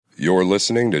You're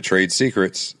listening to Trade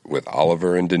Secrets with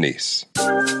Oliver and Denise.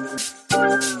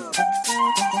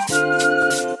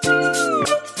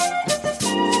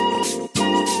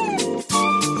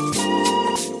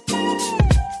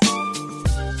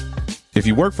 If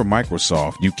you work for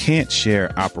Microsoft, you can't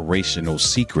share operational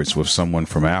secrets with someone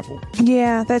from Apple.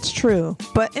 Yeah, that's true.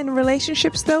 But in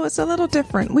relationships, though, it's a little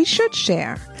different. We should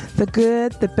share the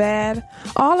good, the bad,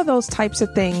 all of those types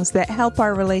of things that help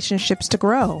our relationships to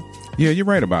grow. Yeah, you're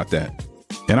right about that.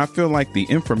 And I feel like the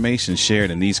information shared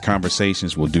in these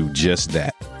conversations will do just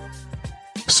that.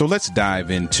 So let's dive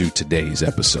into today's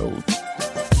episode.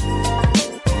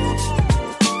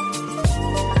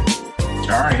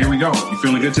 All right, here we go. You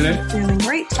feeling good today? Feeling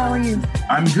great. How are you?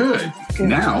 I'm good.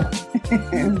 Now.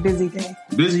 Busy day.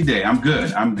 Busy day. I'm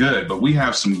good. But we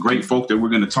have some great folk that we're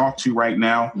going to talk to right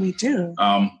now. We do.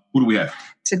 Who do we have?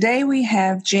 Today we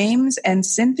have James and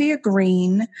Cynthia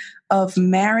Green of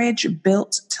Marriage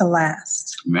Built to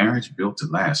Last. Marriage Built to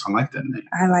Last. I like that name.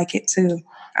 I like it too.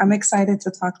 I'm excited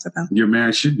to talk to them. Your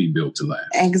marriage should be built to last.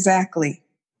 Exactly.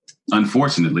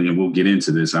 Unfortunately, and we'll get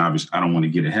into this, obviously, I don't want to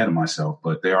get ahead of myself,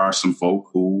 but there are some folk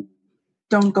who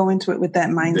don't go into it with that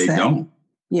mindset. They don't.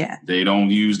 Yeah. They don't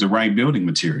use the right building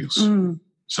materials.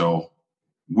 So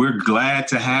we're glad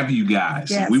to have you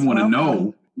guys. Yes, we want to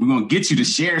know, we're going to get you to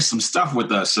share some stuff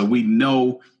with us so we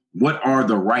know what are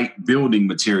the right building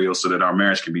materials so that our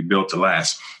marriage can be built to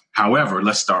last. However,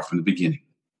 let's start from the beginning.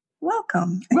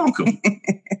 Welcome.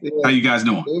 How you guys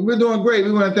doing? We're doing great.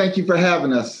 We want to thank you for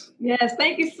having us. Yes,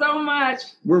 thank you so much.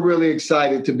 We're really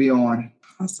excited to be on.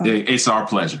 Awesome. It's our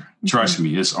pleasure. Trust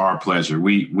me, it's our pleasure.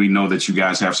 We know that you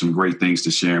guys have some great things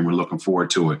to share, and we're looking forward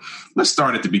to it. Let's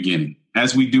start at the beginning,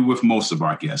 as we do with most of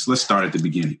our guests. Let's start at the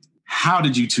beginning. How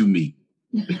did you two meet?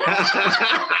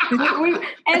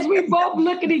 As we both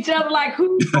look at each other like,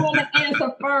 who's going to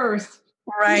answer first?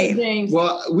 Right. James.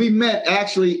 Well, we met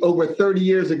actually over 30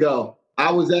 years ago.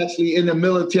 I was actually in the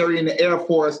military in the Air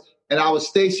Force, and I was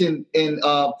stationed in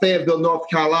Fayetteville, North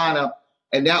Carolina,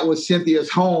 and that was Cynthia's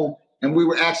home, and we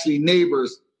were actually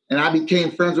neighbors, and I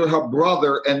became friends with her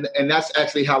brother, and that's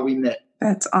actually how we met.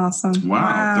 That's awesome.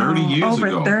 Wow. 30 years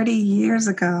ago. Over 30 years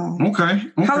ago. Okay.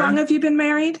 How long have you been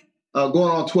married? Going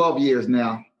on 12 years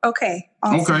now. Okay.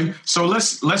 Awesome. Okay. So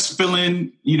let's fill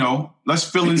in,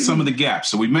 some of the gaps.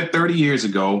 So we met 30 years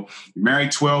ago,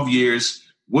 married 12 years.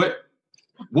 What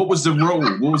was the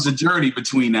road? What was the journey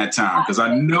between that time? Because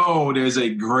I know there's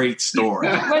a great story.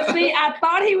 But see, I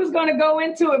thought he was going to go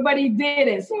into it, but he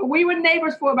didn't. So we were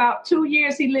neighbors for about 2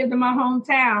 years. He lived in my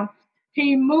hometown.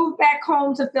 He moved back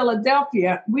home to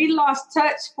Philadelphia. We lost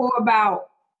touch for about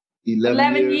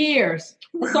 11 years.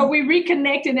 So we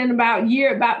reconnected in about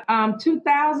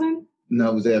 2000. No,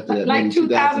 it was after that. Like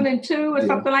 2002 or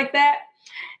something like that.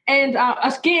 And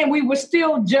again, we were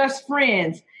still just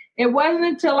friends. It wasn't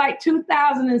until like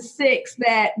 2006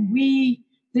 that I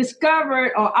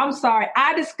discovered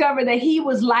that he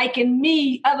was liking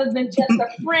me other than just a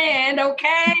friend,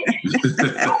 okay?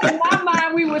 In my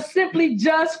mind, we were simply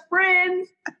just friends.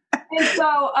 And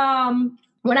so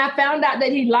when I found out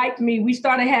that he liked me, we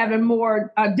started having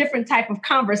more different type of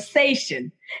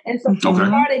conversation. And so we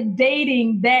started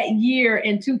dating that year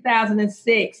in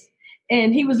 2006.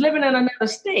 And he was living in another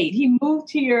state. He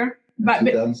moved here but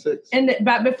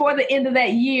before the end of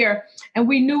that year, and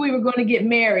we knew we were going to get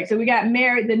married. So we got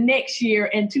married the next year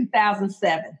in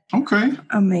 2007. Okay.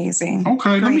 Amazing.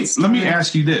 Okay. Let me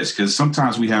ask you this, because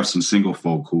sometimes we have some single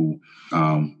folk who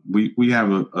we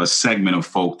have a segment of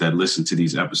folk that listen to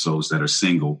these episodes that are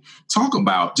single.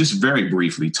 Just very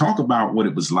briefly, talk about what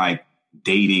it was like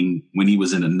dating when he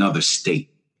was in another state.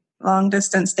 Long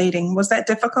distance dating. Was that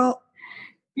difficult?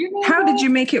 How did you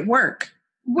make it work?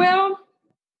 Well,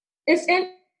 it's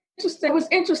interesting. It was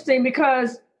interesting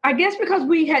because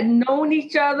we had known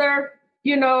each other,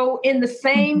 in the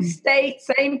same state,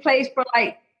 same place for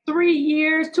like 3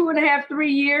 years, 2.5,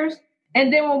 3 years.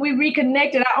 And then when we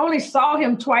reconnected, I only saw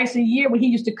him twice a year when he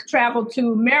used to travel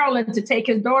to Maryland to take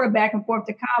his daughter back and forth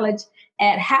to college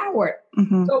at Howard.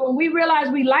 Mm-hmm. So when we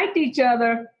realized we liked each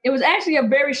other, it was actually a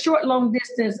very short, long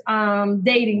distance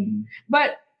dating.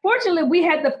 But fortunately, we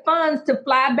had the funds to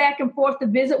fly back and forth to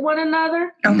visit one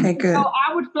another. Okay, good. So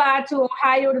I would fly to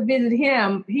Ohio to visit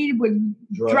him. He would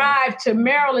drive to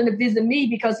Maryland to visit me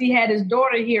because he had his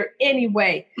daughter here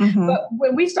anyway. Mm-hmm. But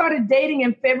when we started dating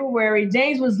in February,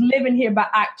 James was living here by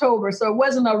October. So it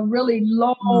wasn't a really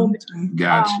long, long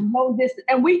distance.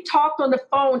 And we talked on the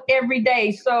phone every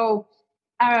day. So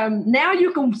now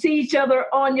you can see each other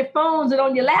on your phones and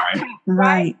on your laptop.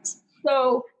 Right.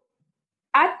 So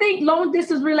I think long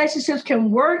distance relationships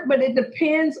can work, but it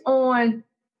depends on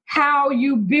how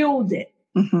you build it.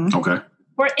 Mm-hmm. Okay.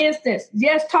 For instance,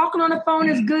 yes, talking on the phone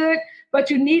is good, but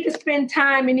you need to spend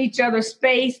time in each other's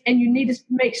space, and you need to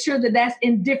make sure that that's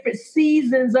in different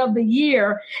seasons of the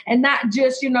year and not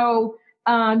just, you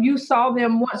saw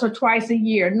them once or twice a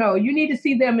year. No, you need to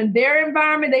see them in their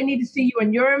environment. They need to see you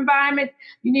in your environment.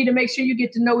 You need to make sure you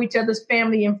get to know each other's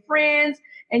family and friends,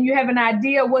 and you have an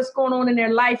idea of what's going on in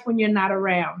their life when you're not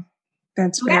around.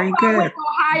 That's very good. I went to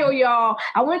Ohio, y'all.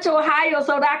 I went to Ohio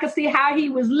so that I could see how he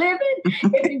was living.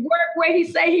 If he worked where he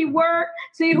say he worked,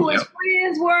 see who his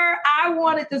friends were. I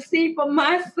wanted to see for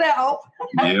myself.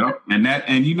 Yeah,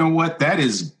 and you know what?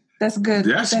 That's good.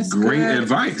 That's great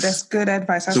advice. That's good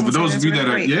advice. So for those of you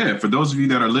for those of you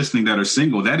that are listening that are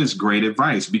single, that is great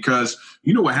advice, because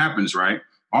you know what happens, right?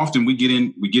 Often we get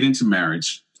into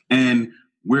marriage, and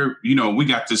we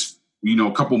got this.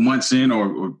 A couple months in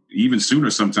or even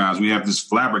sooner, sometimes we have this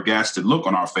flabbergasted look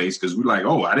on our face because we're like,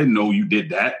 oh, I didn't know you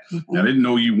did that. Mm-hmm. I didn't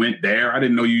know you went there. I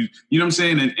didn't know you know what I'm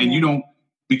saying? And you don't,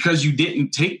 because you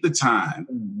didn't take the time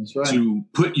to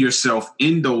put yourself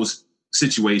in those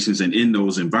situations and in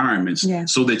those environments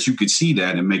so that you could see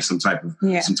that and make some type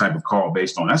of call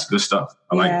based on. That's good stuff.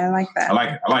 I like that.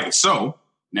 I like it. So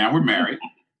now we're married,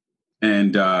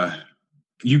 and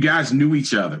you guys knew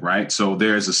each other, right? So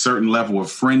there's a certain level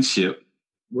of friendship.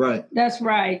 Right. That's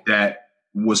right. That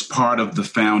was part of the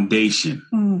foundation.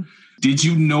 Mm. Did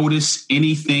you notice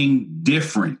anything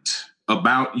different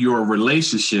about your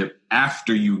relationship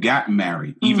after you got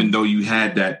married, even though you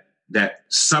had that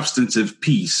substantive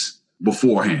piece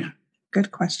beforehand?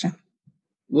 Good question.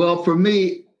 Well, for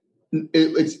me,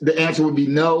 the answer would be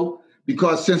no,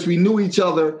 because since we knew each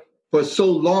other for so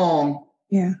long,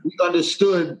 we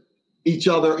understood each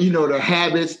other, their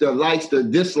habits, their likes, their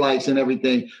dislikes, and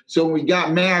everything. So when we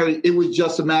got married, it was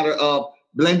just a matter of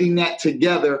blending that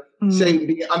together, saying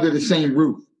being under the same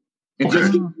roof, and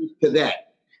just get used to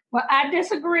that. Well, I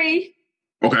disagree.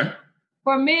 Okay.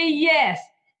 For me, yes.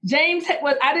 James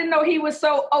I didn't know he was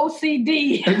so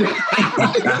OCD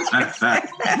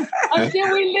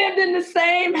until we lived in the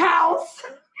same house.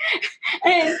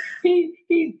 And he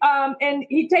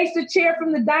takes the chair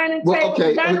from the dining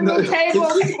room table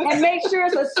and makes sure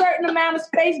it's a certain amount of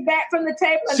space back from the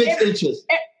table. And 6 inches.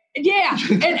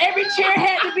 And every chair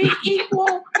had to be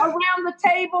equal around the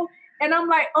table. And I'm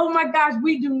like, oh my gosh,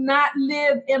 we do not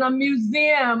live in a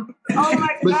museum. Oh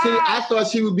my But God. see, I thought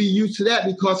she would be used to that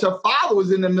because her father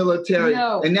was in the military.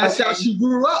 No. And that's how she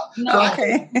grew up. No. So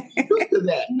I used to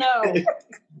that. No.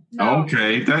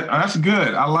 Okay, that's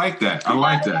good. I like that.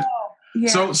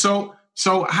 Yeah. So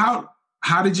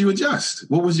how did you adjust?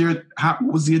 What was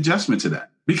the adjustment to that?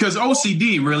 Because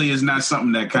OCD really is not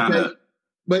something that kind of.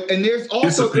 And there's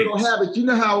also little habits. You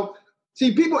know how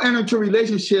people enter into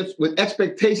relationships with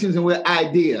expectations and with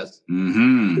ideas.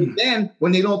 Mm-hmm. But then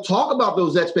when they don't talk about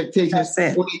those expectations,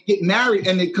 when they get married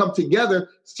and they come together,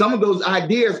 some of those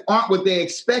ideas aren't what they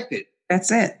expected. That's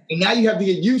it. And now you have to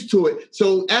get used to it.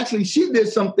 So actually, she did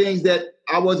some things that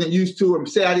I wasn't used to or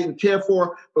say I didn't care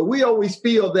for. But we always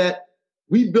feel that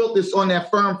we built this on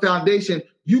that firm foundation.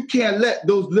 You can't let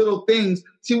those little things.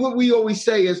 See, what we always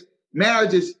say is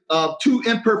marriage is two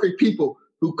imperfect people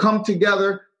who come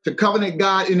together to covenant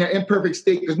God in their imperfect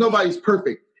state, because nobody's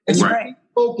perfect. And you can't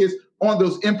focus on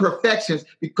those imperfections,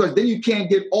 because then you can't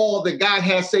get all that God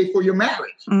has say for your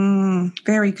marriage.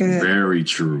 Very good. Very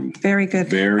true. Very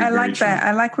good. I like that.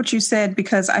 I like what you said,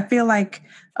 because I feel like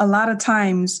a lot of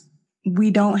times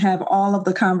we don't have all of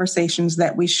the conversations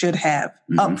that we should have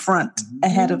up front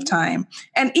ahead of time.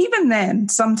 And even then,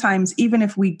 sometimes, even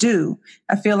if we do,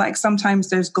 I feel like sometimes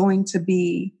there's going to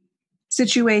be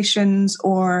situations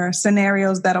or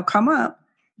scenarios that'll come up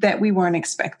that we weren't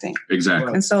expecting.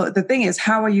 Exactly. And so the thing is,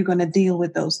 how are you going to deal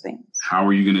with those things? How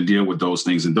are you going to deal with those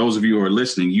things? And those of you who are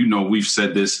listening, we've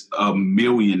said this a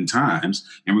million times,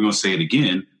 and we're going to say it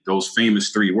again. Those famous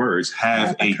 3 words: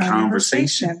 have a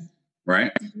conversation.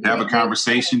 Right? Have a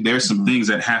conversation. There's some things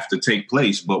that have to take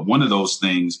place, but one of those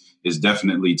things is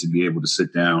definitely to be able to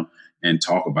sit down and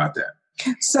talk about that.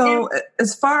 So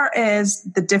as far as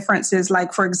the differences,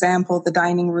 like, for example, the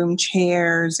dining room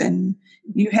chairs, and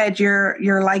you had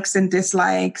your likes and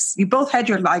dislikes. You both had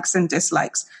your likes and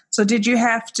dislikes. So did you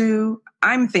have to,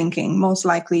 I'm thinking most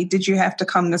likely, did you have to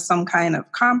come to some kind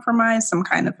of compromise, some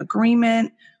kind of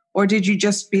agreement? Or did you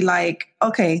just be like,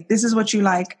 okay, this is what you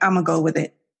like, I'm going to go with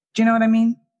it? Do you know what I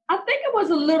mean? I think it was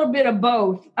a little bit of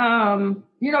both.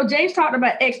 James talked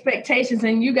about expectations,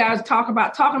 and you guys talking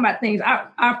about things.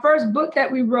 Our first book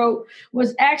that we wrote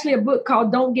was actually a book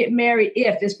called Don't Get Married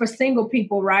If. It's for single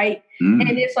people, right? And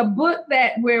it's a book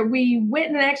where we went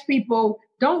and asked people,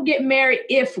 don't get married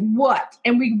if what?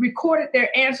 And we recorded their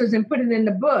answers and put it in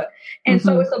the book. And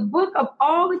so it's a book of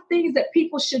all the things that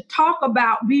people should talk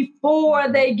about before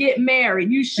they get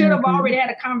married. You should have already had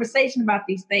a conversation about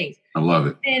these things. I love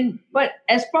it. But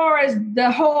as far as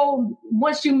the whole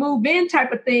once you move in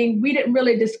type of thing, we didn't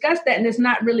really discuss that, and it's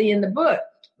not really in the book.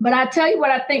 But I tell you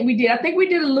what I think we did. I think we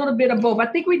did a little bit of both. I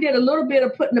think we did a little bit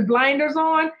of putting the blinders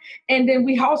on, and then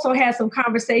we also had some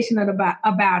conversation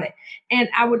about it. And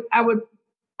I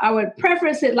would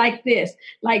preference it like this.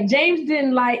 Like James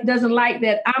doesn't like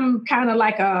that I'm kind of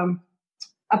like a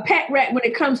pack rat when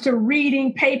it comes to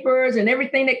reading papers and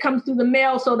everything that comes through the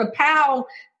mail. So the pile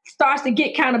starts to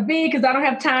get kind of big because I don't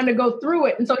have time to go through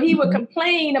it. And so he would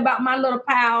complain about my little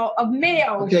pile of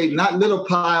mail. Okay, not little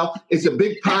pile. It's a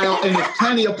big pile and there's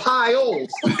plenty of piles.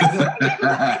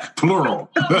 Plural.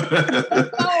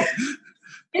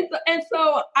 And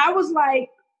so I was like,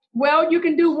 well, you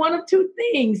can do one of two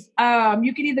things.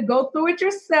 You can either go through it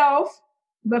yourself,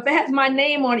 but if it has my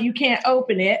name on it, you can't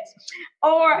open it.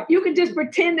 Or you can just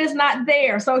pretend it's not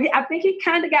there. So I think he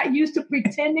kind of got used to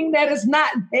pretending that it's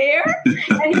not there.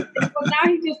 And so now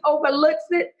he just overlooks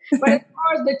it. But as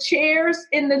far as the chairs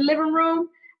in the living room,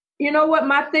 you know what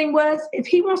my thing was? If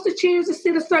he wants the chairs to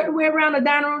sit a certain way around the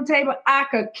dining room table, I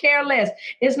could care less.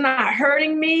 It's not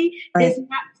hurting me. Right. It's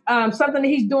not something that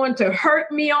he's doing to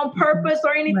hurt me on purpose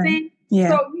or anything. Right. Yeah.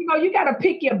 So, you got to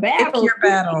pick your battles. Pick your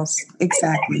battles.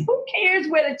 Exactly. Who cares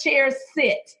where the chairs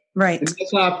sit? Right. And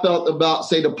that's how I felt about,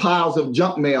 say, the piles of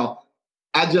junk mail.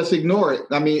 I just ignore it.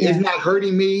 I mean, it's not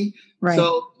hurting me. Right.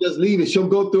 So just leave it. She'll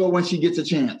go through it when she gets a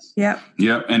chance. Yep.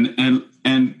 Yep. And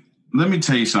let me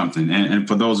tell you something. And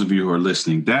for those of you who are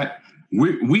listening, that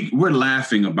we're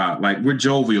laughing about, like, we're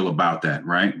jovial about that,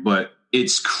 right? But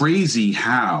it's crazy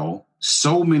how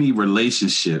so many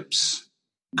relationships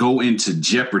go into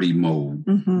jeopardy mode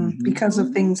because of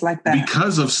things like that,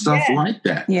 because of stuff like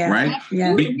that, right?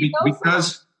 Yeah.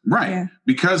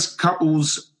 Because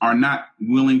couples are not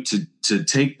willing to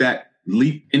take that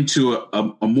leap into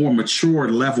a more mature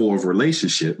level of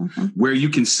relationship where you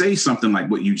can say something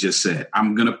like what you just said.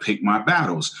 I'm going to pick my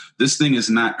battles. This thing is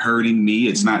not hurting me.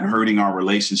 It's not hurting our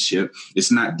relationship.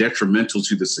 It's not detrimental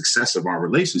to the success of our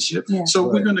relationship. Yeah. So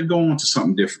we're going to go on to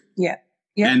something different. Yeah.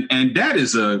 Yeah. And that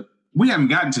is we haven't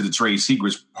gotten to the trade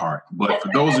secrets part, but for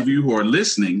those of you who are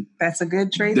listening, that's a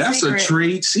good trade secret. That's a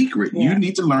trade secret. Yeah. You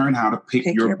need to learn how to pick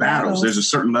your battles. There's a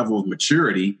certain level of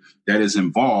maturity that is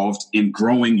involved in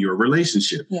growing your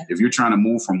relationship. Yeah. If you're trying to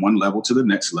move from one level to the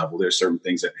next level, there's certain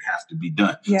things that have to be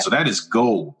done. Yeah. So that is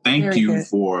gold. Thank you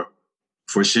for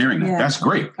sharing that. Yeah. That's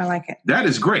great. I like it. That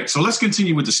is great. So let's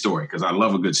continue with the story because I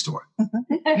love a good story.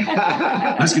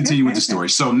 Let's continue with the story.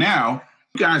 So now,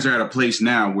 you guys are at a place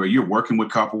now where you're working with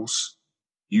couples.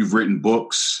 You've written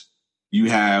books. You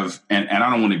have, and I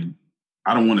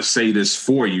don't want to say this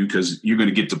for you because you're going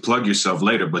to get to plug yourself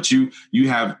later. But you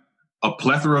have a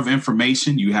plethora of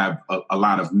information. You have a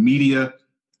lot of media.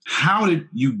 How did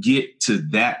you get to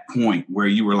that point where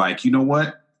you were like, you know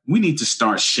what? We need to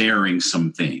start sharing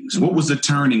some things. What was the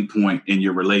turning point in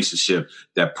your relationship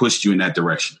that pushed you in that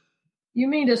direction? You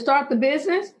mean to start the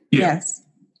business? Yeah. Yes.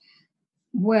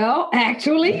 Well,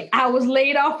 actually, I was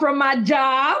laid off from my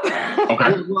job.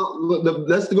 Okay. Well,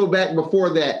 let's go back before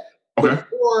that. Okay.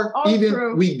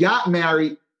 Before we got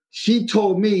married, she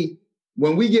told me,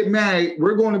 when we get married,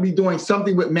 we're going to be doing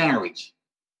something with marriage.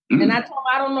 And I told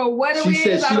her, I don't know what it is. She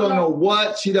said she don't know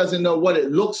what. She doesn't know what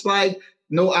it looks like.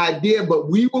 No idea, but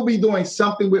we will be doing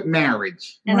something with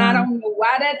marriage. And I don't know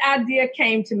why that idea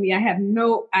came to me. I have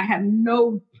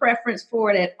no preference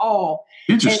for it at all.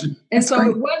 Interesting. And so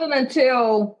it wasn't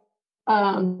until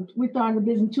we started the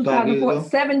business in 2004,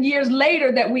 7 years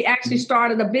later, that we actually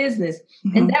started a business.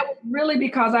 And that was really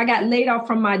because I got laid off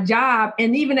from my job.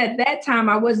 And even at that time,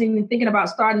 I wasn't even thinking about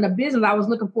starting a business. I was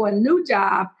looking for a new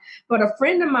job. But a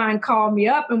friend of mine called me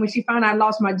up, and when she found out I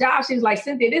lost my job, she was like,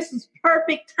 Cynthia, this is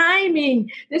perfect timing.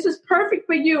 This is perfect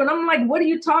for you. And I'm like, what are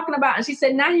you talking about? And she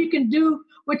said, now you can do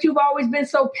what you've always been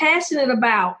so passionate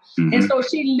about. And so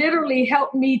she literally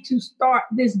helped me to start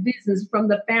this business from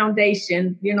the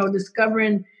foundation,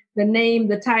 discovering the name,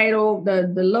 the title,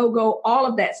 the logo, all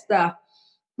of that stuff.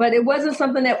 But it wasn't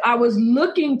something that I was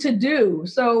looking to do.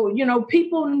 So,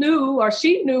 people knew, or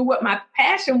she knew, what my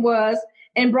passion was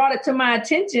and brought it to my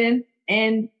attention.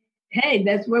 And hey,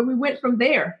 that's where we went from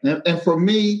there. And for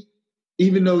me,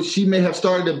 even though she may have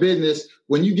started a business,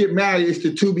 when you get married, it's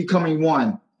the two becoming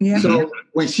one. Yeah. So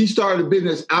when she started a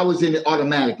business, I was in it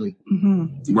automatically.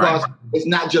 Because it's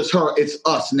not just her, it's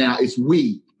us now, it's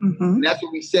we. And that's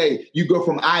what we say. You go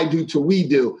from I do to we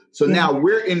do. So now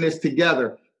we're in this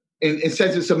together. And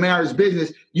since it's a marriage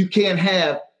business, you can't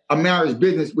have a marriage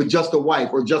business with just a wife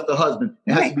or just a husband.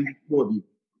 It has to be two of you.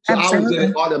 So Absolutely. I was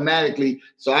in it automatically.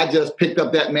 So I just picked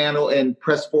up that mantle and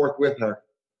pressed forth with her.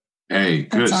 Hey,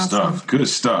 good That's stuff. awesome. Good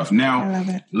stuff. I Now, love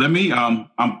it. let me,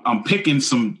 I'm picking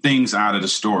some things out of the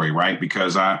story, right?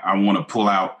 Because I want to pull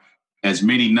out as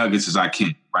many nuggets as I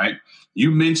can, right?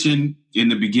 You mentioned in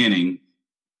the beginning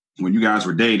when you guys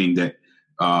were dating that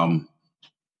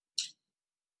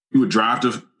you would drive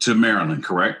to Maryland,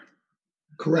 correct?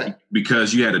 Correct.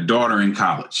 Because you had a daughter in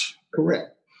college.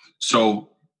 Correct. So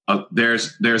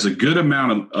there's a good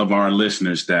amount of our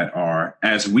listeners that are,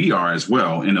 as we are as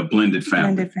well, in a blended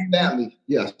family. Blended family. Family,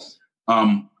 yes.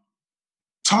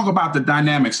 Talk about the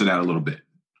dynamics of that a little bit.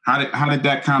 How did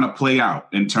that kind of play out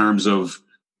in terms of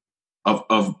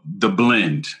the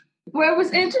blend? Well, it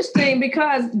was interesting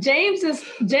because James'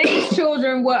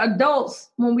 children were adults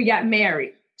when we got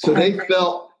married. So they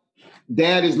felt,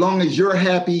 Dad, as long as you're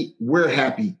happy, we're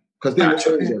happy. Because they Gotcha.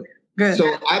 were older. Good. So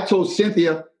I told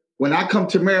Cynthia, when I come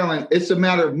to Maryland, it's a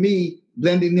matter of me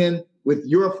blending in with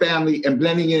your family and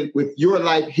blending in with your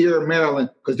life here in Maryland,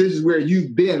 because this is where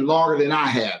you've been longer than I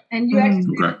have. And you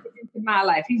actually Okay. fit into my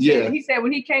life. He said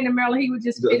when he came to Maryland, he would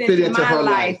just fit into my her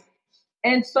life.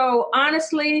 And so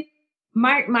honestly,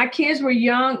 my kids were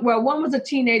young. Well, one was a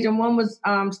teenager and one was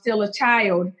still a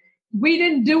child. We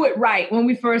didn't do it right when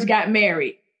we first got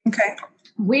married. Okay.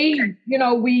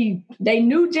 They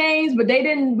knew James, but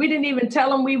we didn't even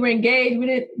tell them we were engaged.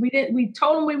 We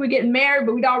told them we were getting married,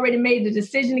 but we'd already made the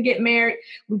decision to get married.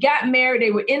 We got married.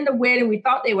 They were in the wedding. We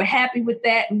thought they were happy with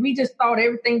that. And we just thought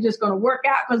everything was just going to work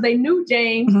out because they knew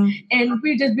James and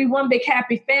we'd just be one big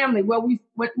happy family. Well,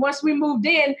 once we moved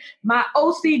in, my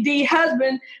OCD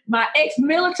husband, my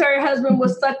ex-military husband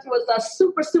was a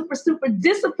super, super, super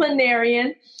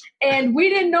disciplinarian. And we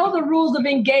didn't know the rules of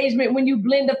engagement. When you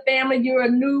blend a family, you're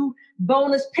a new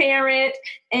bonus parent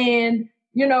and,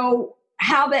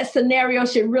 how that scenario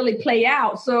should really play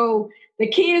out. So the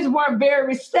kids weren't very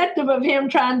receptive of him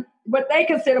trying what they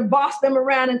consider boss them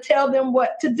around and tell them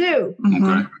what to do.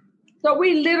 Okay. So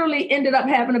we literally ended up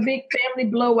having a big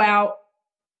family blowout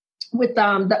with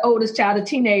the oldest child, a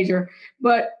teenager.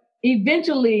 But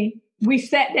eventually we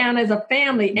sat down as a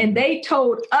family and they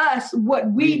told us what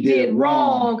we did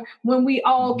wrong when we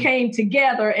all came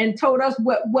together and told us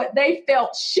what they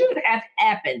felt should have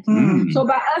happened. So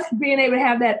by us being able to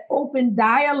have that open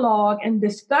dialogue and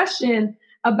discussion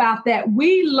about that,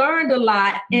 we learned a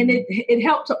lot and it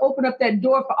helped to open up that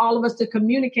door for all of us to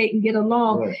communicate and get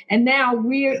along. Right. And now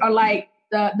we are like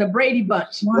the Brady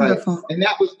Bunch. Wonderful. Right. And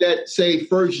that was that,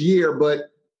 first year,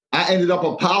 but I ended up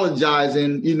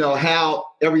apologizing, how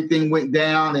everything went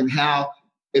down and how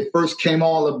it first came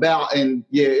all about. And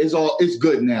it's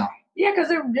good now. Yeah, because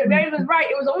David was right.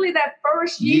 It was only that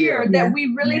first year that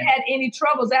we really had any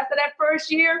troubles. After that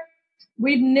first year,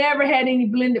 we've never had any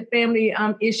blended family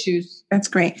issues. That's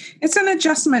great. It's an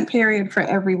adjustment period for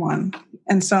everyone.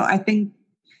 And so I think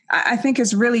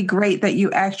it's really great that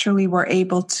you actually were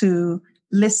able to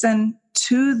listen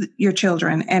to your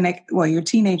children and your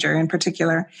teenager in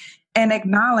particular and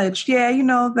acknowledge,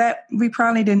 that we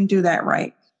probably didn't do that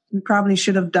right. We probably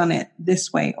should have done it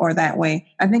this way or that way.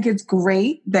 I think it's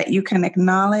great that you can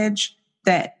acknowledge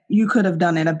that you could have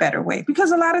done it a better way,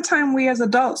 because a lot of time we as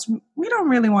adults, we don't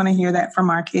really want to hear that from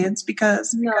our kids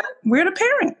because we're the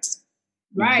parents.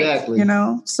 Right. Exactly.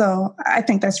 So I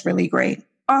think that's really great.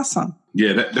 Awesome.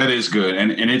 Yeah, that is good.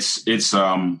 And it's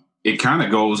it kind of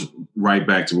goes right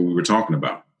back to what we were talking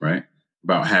about, right?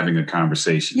 About having a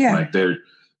conversation. Yeah. Like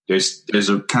there's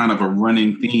a kind of a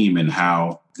running theme in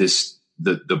how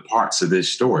the parts of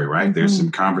this story, right? Mm-hmm. There's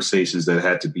some conversations that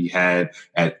had to be had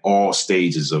at all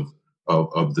stages of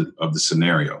the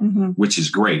scenario, which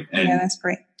is great. And that's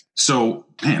great. So,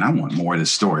 man, I want more of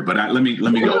this story, but let me go.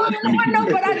 No,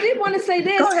 but I did want to say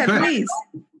this. Go ahead, please.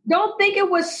 Don't think it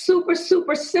was super,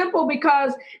 super simple,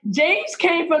 because James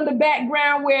came from the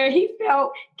background where he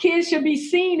felt kids should be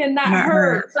seen and not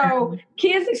heard. So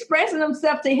kids expressing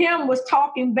themselves to him was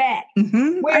talking back.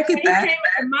 Whereas when he came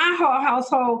into my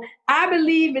household, I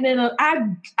believe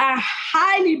I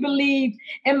highly believed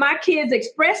in my kids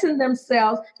expressing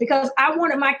themselves, because I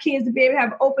wanted my kids to be able to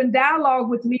have open dialogue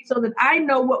with me so that I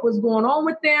know what was going on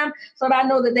with them, so that I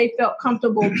know that they felt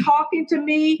comfortable talking to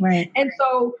me. Right. And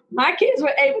so my kids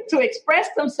were able to express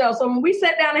themselves. So when we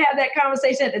sat down and had that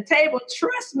conversation at the table,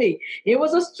 trust me, it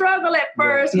was a struggle at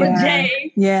first with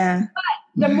James. Yeah.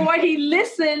 But the more he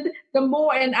listened, the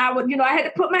more, and I would, I had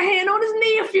to put my hand on his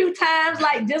knee a few times,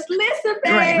 like, just listen,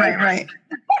 babe. Right.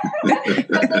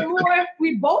 But the more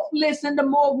we both listened, the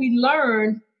more we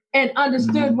learned. and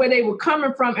understood where they were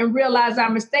coming from and realized our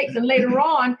mistakes. And later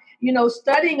on,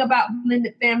 studying about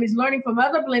blended families, learning from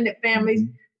other blended families,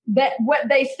 that what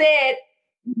they said,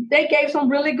 they gave some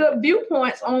really good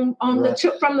viewpoints on from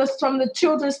the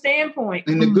children's standpoint.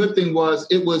 And the good thing was,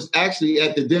 it was actually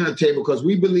at the dinner table, because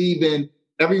we believe in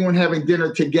everyone having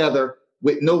dinner together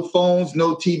with no phones,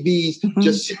 no TVs,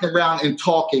 just sitting around and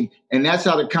talking. And that's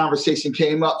how the conversation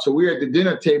came up. So we're at the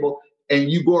dinner table,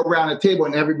 and you go around the table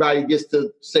and everybody gets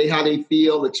to say how they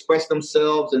feel, express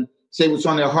themselves, and say what's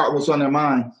on their heart, what's on their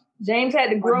mind. James had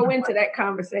to grow into that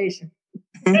conversation.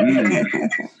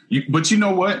 But you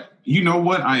know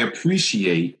what? I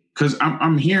appreciate, because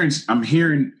I'm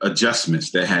hearing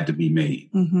adjustments that had to be made,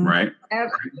 right?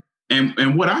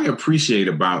 And what I appreciate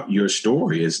about your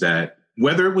story is that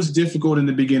whether it was difficult in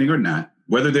the beginning or not,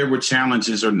 whether there were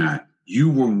challenges or not, you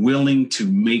were willing to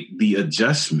make the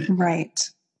adjustment. Right.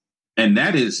 And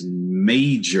that is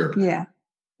major. Yeah.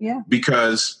 Yeah.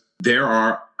 Because there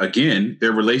are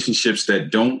relationships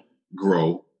that don't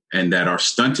grow and that are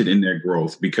stunted in their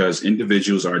growth because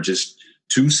individuals are just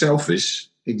too selfish.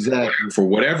 Exactly. For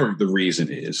whatever the reason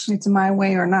is. It's my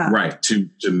way or not. Right. To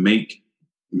make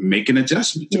an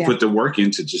adjustment, to put the work in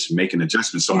to just make an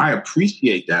adjustment. So I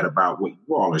appreciate that about what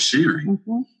you all are sharing,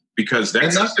 because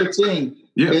that's the thing.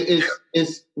 Yeah.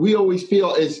 It's we always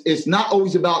feel it's not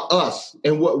always about us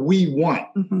and what we want.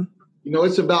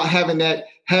 It's about having that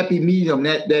happy medium,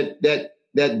 that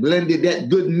blended, that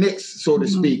good mix, so to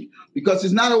speak, because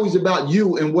it's not always about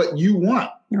you and what you want.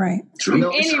 Right.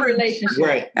 True. Any relationship.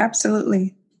 Right.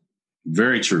 Absolutely.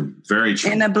 Very true. Very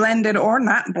true. In a blended or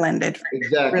not blended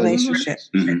relationship.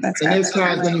 That's and there's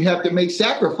times when you have to make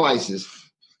sacrifices.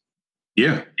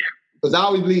 Yeah. Because I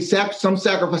always believe some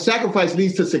sacrifice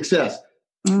leads to success.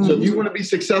 So if you want to be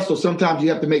successful, sometimes you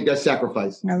have to make that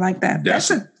sacrifice. I like that.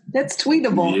 That's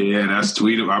tweetable. Yeah, that's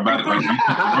tweetable.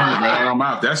 Right on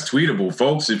mouth. That's tweetable,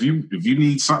 folks. If you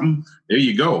need something, there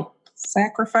you go.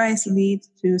 Sacrifice leads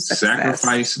to success.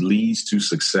 Sacrifice leads to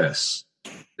success.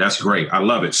 That's great. I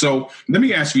love it. So let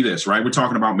me ask you this, right? We're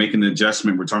talking about making an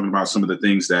adjustment. We're talking about some of the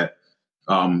things that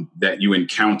that you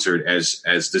encountered as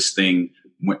this thing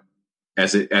went,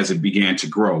 as it began to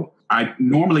grow. I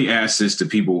normally ask this to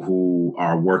people who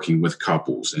are working with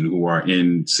couples and who are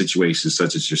in situations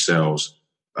such as yourselves.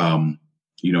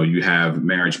 You have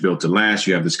Marriage Built to Last.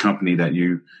 You have this company that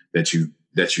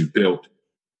you've built.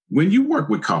 When you work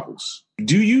with couples,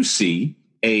 do you see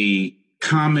a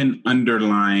common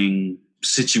underlying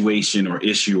situation or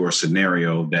issue or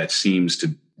scenario that seems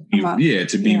to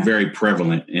be very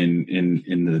prevalent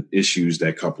in the issues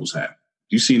that couples have?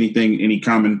 Do you see any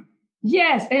common?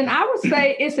 Yes. And I would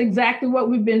say it's exactly what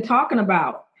we've been talking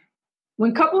about.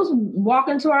 When couples walk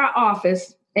into our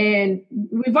office, and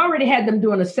we've already had them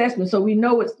do an assessment, so we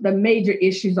know what the major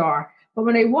issues are. But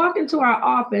when they walk into our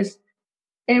office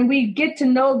and we get to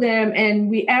know them and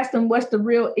we ask them what's the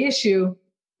real issue,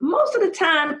 most of the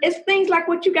time it's things like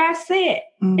what you guys said.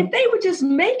 If they would just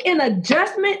make an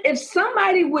adjustment, if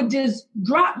somebody would just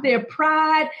drop their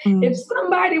pride, if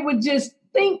somebody would just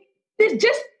think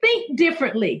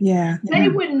differently, they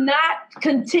would not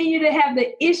continue to have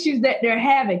the issues that they're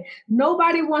having.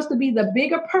 Nobody wants to be the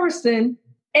bigger person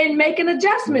and make an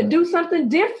adjustment, do something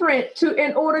different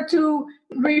in order to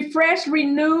refresh,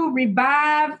 renew,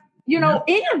 revive,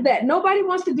 any of that. Nobody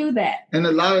wants to do that. And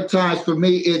a lot of times for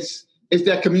me, it's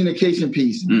that communication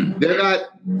piece. They're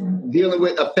not dealing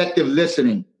with effective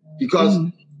listening, because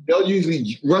they'll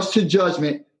usually rush to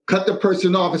judgment, cut the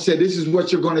person off and say, this is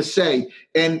what you're going to say.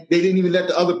 And they didn't even let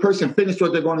the other person finish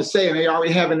what they're going to say. And they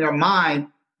already have in their mind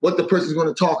what the person's going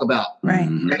to talk about. Right.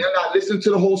 And they're not listening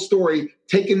to the whole story,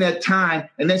 taking that time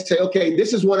and then say, okay,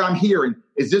 this is what I'm hearing.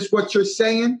 Is this what you're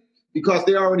saying? Because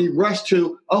they already rushed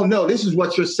to, oh, no, this is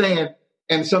what you're saying.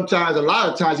 And sometimes, a lot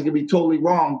of times, it can be totally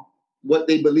wrong what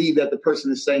they believe that the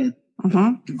person is saying.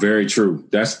 Very true.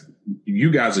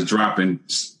 You guys are dropping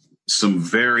some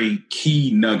very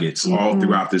key nuggets all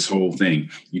throughout this whole thing.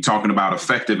 You're talking about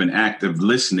effective and active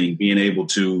listening, being able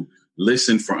to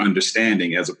listen for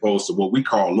understanding as opposed to what we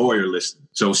call lawyer listening.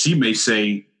 So she may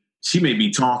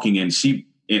be talking and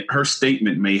her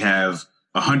statement may have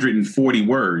 140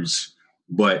 words,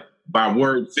 but by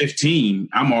word 15,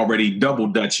 I'm already double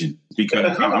dutching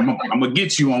because I'm gonna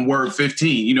get you on word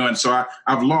 15, and so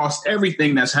I've lost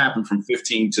everything that's happened from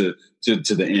 15 to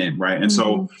the end, right? And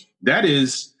so that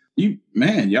is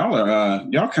y'all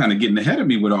are kind of getting ahead of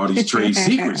me with all these trade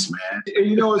secrets, man.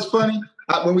 And it's funny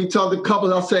when we talk to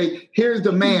couples, I'll say, "Here's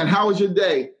the man. How was your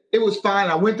day? It was fine.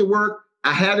 I went to work.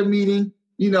 I had a meeting.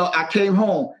 I came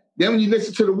home." Then when you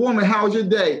listen to the woman, how was your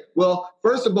day? Well,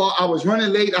 first of all, I was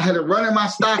running late. I had a run in my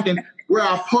stocking. where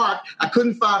I parked. I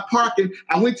couldn't find parking.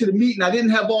 I went to the meeting. I didn't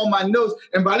have all my notes.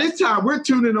 And by this time, we're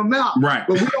tuning them out. Right.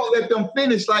 But we don't let them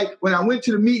finish. Like when I went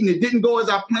to the meeting, it didn't go as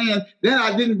I planned. Then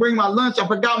I didn't bring my lunch. I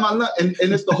forgot my lunch. And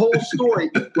it's the whole story.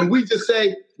 When we just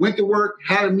say, went to work,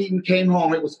 had a meeting, came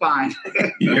home, it was fine.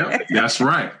 Yep, that's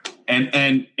right.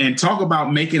 And talk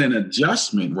about making an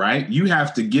adjustment, right? You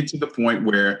have to get to the point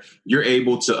where you're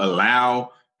able to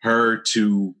allow her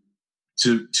to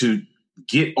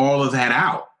get all of that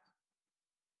out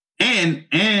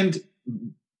and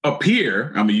appear,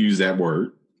 I'm gonna use that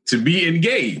word, to be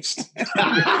engaged.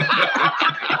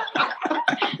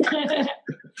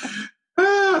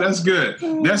 That's good.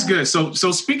 That's good. So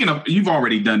speaking of, you've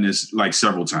already done this like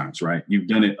several times, right? You've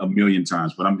done it a million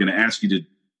times, but I'm going to ask you to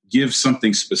give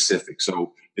something specific.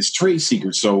 So it's trade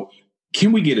secrets. So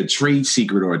can we get a trade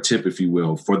secret or a tip, if you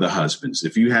will, for the husbands?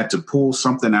 If you had to pull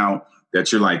something out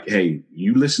that you're like, hey,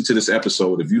 you listen to this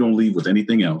episode, if you don't leave with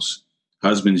anything else,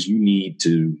 husbands, you need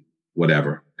to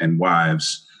whatever, and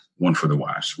wives, one for the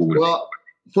wives. Well,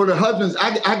 for the husbands,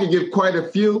 I could give quite a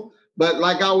few, but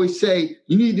like I always say,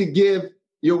 you need to give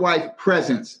your wife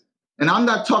presents. And I'm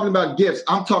not talking about gifts.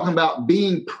 I'm talking about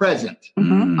being present.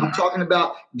 Mm-hmm. I'm talking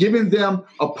about giving them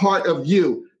a part of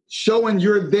you, showing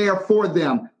you're there for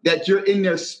them, that you're in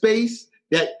their space,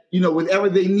 that, whatever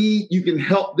they need, you can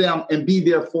help them and be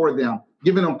there for them,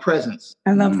 giving them presents.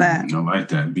 I love that. I like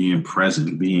that. Being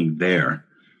present, being there,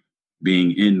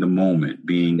 being in the moment,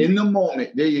 being in the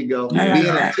moment. There you go. Yeah.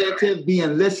 Being attentive,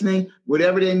 being listening,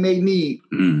 whatever they may need.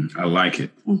 I like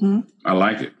it. Mm-hmm. I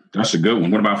like it. That's a good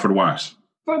one. What about for the wives?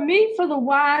 For me, for the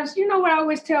wives, you know what I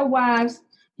always tell wives?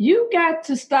 You got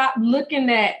to stop looking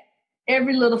at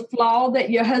every little flaw that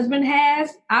your husband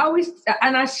has.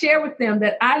 I share with them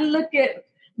that I look at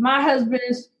my husband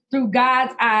through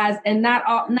God's eyes and not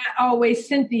always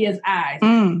Cynthia's eyes.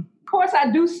 Of course, I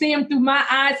do see him through my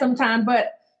eyes sometimes,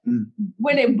 but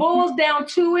when it boils down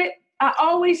to it, I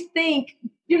always think,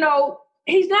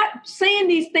 he's not saying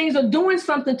these things or doing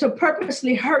something to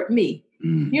purposely hurt me.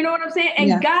 You know what I'm saying?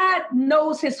 And God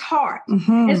knows his heart.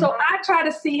 Mm-hmm. And so I try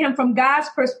to see him from God's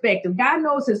perspective. God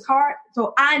knows his heart,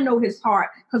 so I know his heart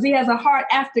because he has a heart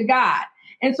after God.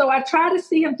 And so I try to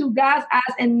see him through God's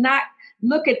eyes and not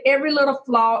look at every little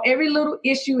flaw, every little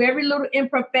issue, every little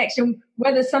imperfection,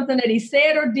 whether it's something that he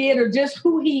said or did or just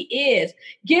who he is.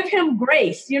 Give him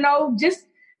grace,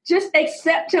 just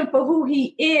accept him for who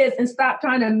he is and stop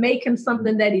trying to make him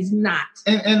something that he's not.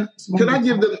 And can I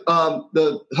give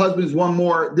the husbands one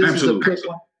more? This Absolutely. Is a quick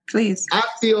one. Please. I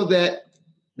feel that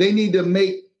they need to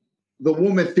make the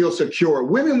woman feel secure.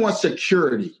 Women want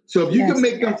security. So if you can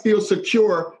make them feel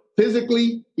secure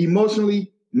physically,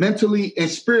 emotionally, mentally, and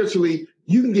spiritually,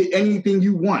 you can get anything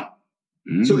you want.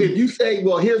 So if you say,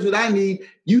 well, here's what I need,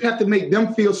 you have to make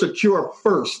them feel secure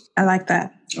first. I like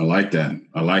that. I like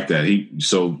that.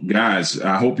 So guys,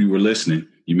 I hope you were listening.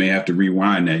 You may have to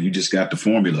rewind that. You just got the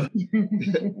formula. If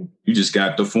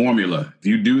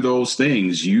you do those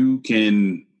things, you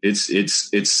can,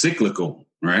 it's cyclical,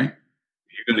 right?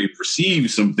 You're going to perceive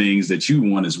some things that you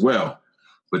want as well,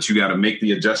 but you got to make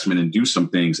the adjustment and do some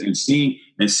things and see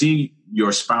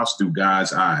your spouse through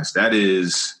God's eyes.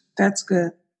 That's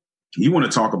good. You want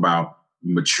to talk about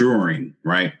maturing,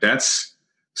 right? That's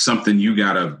something you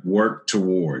got to work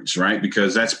towards, right?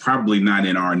 Because that's probably not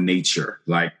in our nature,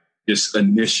 like just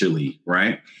initially,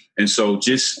 right? And so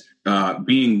just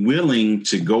being willing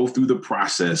to go through the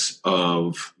process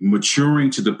of maturing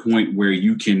to the point where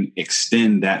you can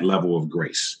extend that level of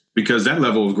grace, because that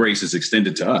level of grace is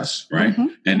extended to us, right? Mm-hmm.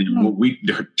 And then what we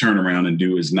turn around and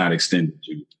do is not extended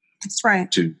to That's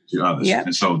right. To others. Yep.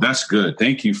 And so that's good.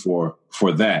 Thank you for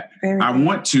that. I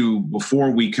want to, before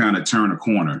we kind of turn a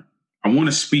corner, I want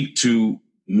to speak to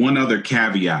one other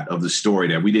caveat of the story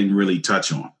that we didn't really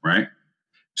touch on, right?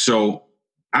 So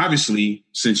obviously,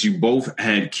 since you both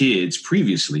had kids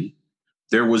previously,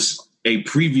 there was a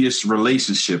previous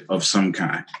relationship of some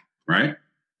kind, right?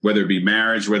 Whether it be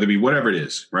marriage, whether it be whatever it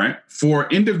is, right? For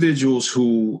individuals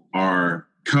who are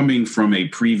coming from a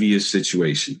previous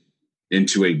situation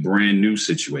into a brand new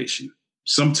situation,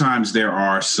 sometimes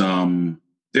there's some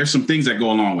things that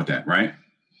go along with that, right?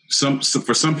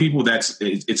 For some people,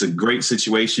 it's a great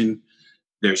situation.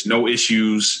 There's no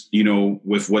issues,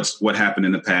 with what happened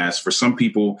in the past. For some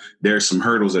people, there's some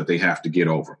hurdles that they have to get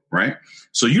over, right?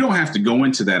 So you don't have to go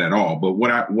into that at all. But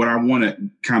what I want to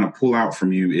kind of pull out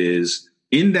from you is,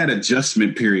 in that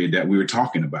adjustment period that we were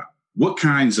talking about, what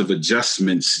kinds of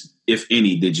adjustments, if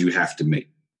any, did you have to make?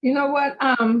 You know what?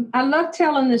 I love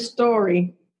telling this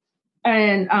story,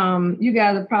 and you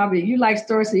guys you like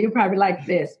stories, so you probably like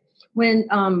this. when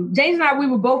James and I, we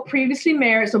were both previously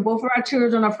married. So both of our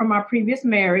children are from our previous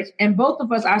marriage. And both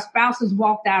of us, our spouses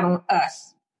walked out on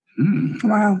us.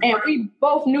 Wow. And we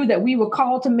both knew that we were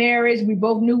called to marriage. We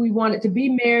both knew we wanted to be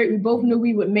married. We both knew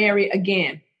we would marry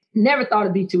again. Never thought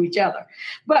it'd be to each other.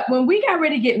 But when we got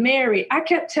ready to get married, I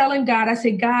kept telling God, I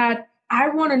said, God, I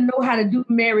want to know how to do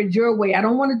marriage your way. I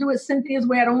don't want to do it Cynthia's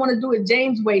way. I don't want to do it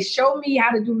James' way. Show me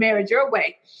how to do marriage your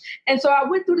way. And so I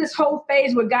went through this whole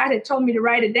phase where God had told me to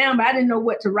write it down, but I didn't know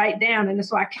what to write down. And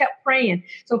so I kept praying.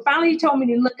 So finally he told me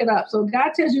to look it up. So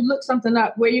God tells you look something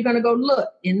up, where you're going to go look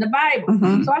in the Bible.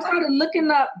 Mm-hmm. So I started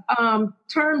looking up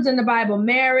terms in the Bible,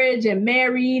 marriage and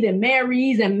married and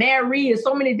marries and marry, and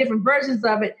so many different versions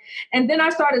of it. And then I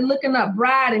started looking up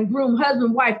bride and groom,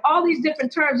 husband, wife, all these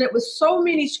different terms. It was so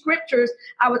many scriptures.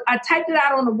 I typed it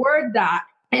out on a Word doc.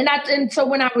 And so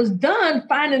when I was done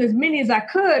finding as many as I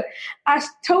could, I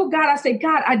told God, I said,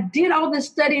 God, I did all this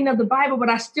studying of the Bible, but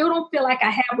I still don't feel like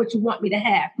I have what you want me to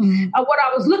have. Mm-hmm. What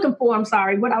I was looking for.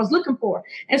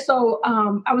 And so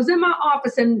I was in my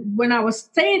office, and when I was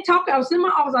I was in my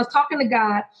office, I was talking to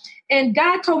God, and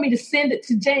God told me to send it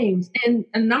to James. And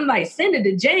I'm like, send it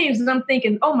to James. And I'm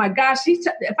thinking, oh my gosh,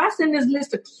 if I send this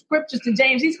list of scriptures to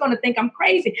James, he's going to think I'm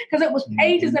crazy, because it was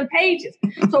pages and pages.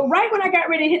 So right when I got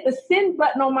ready to hit the send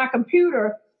button on my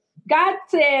computer, God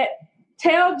said,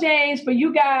 tell James for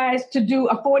you guys to do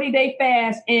a 40-day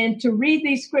fast and to read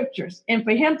these scriptures and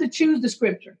for him to choose the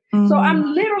scripture. Mm-hmm. So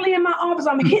I'm literally in my office.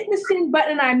 I'm hitting the send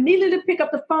button, and I immediately pick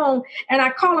up the phone and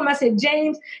I call him. I said,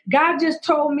 James, God just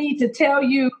told me to tell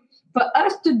you for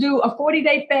us to do a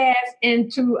 40-day fast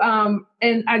and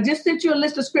I just sent you a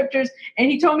list of scriptures, and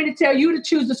he told me to tell you to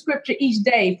choose the scripture each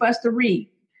day for us to read.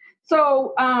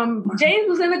 So James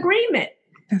was in agreement.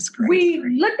 That's great.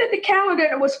 We looked at the calendar.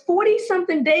 It was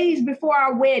 40-something days before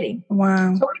our wedding.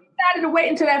 Wow. So we decided to wait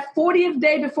until that 40th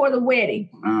day before the wedding.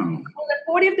 Wow. On the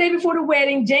 40th day before the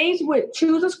wedding, James would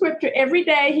choose a scripture every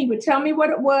day. He would tell me what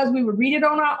it was. We would read it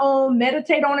on our own,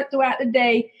 meditate on it throughout the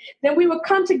day. Then we would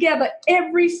come together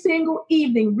every single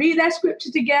evening, read that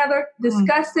scripture together,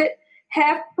 discuss it,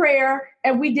 have prayer,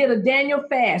 and we did a Daniel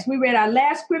fast. We read our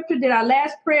last scripture, did our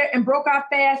last prayer, and broke our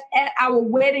fast at our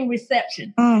wedding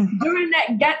reception. During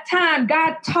that time,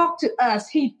 God talked to us.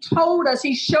 He told us,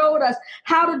 he showed us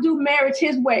how to do marriage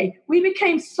his way. We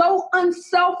became so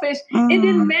unselfish. It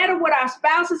didn't matter what our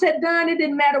spouses had done. It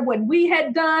didn't matter what we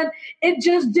had done. It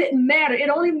just didn't matter. It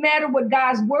only mattered what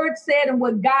God's word said and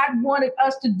what God wanted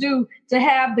us to do to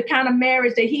have the kind of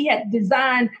marriage that he had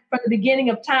designed from the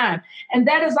beginning of time. And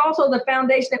that is also the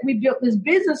foundation that we built this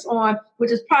business on,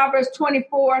 which is Proverbs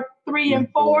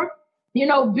 24:3-4. You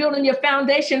know, building your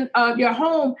foundation of your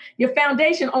home, your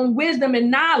foundation on wisdom and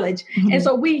knowledge. Mm-hmm. And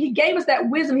so he gave us that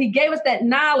wisdom. He gave us that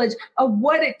knowledge of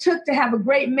what it took to have a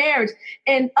great marriage.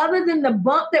 And other than the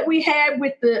bump that we had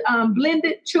with the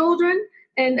blended children,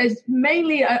 and as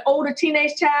mainly an older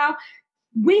teenage child,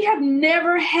 we have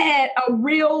never had a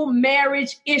real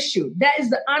marriage issue. That is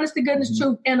the honest to goodness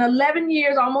truth. In 11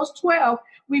 years, almost 12,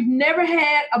 we've never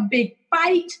had a big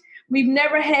fight. We've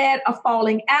never had a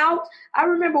falling out. I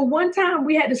remember one time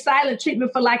we had the silent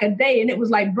treatment for like a day, and it was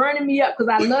like burning me up because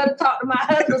I love to talk to my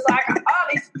husband, so I could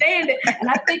hardly stand it. And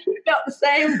I think he felt the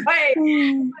same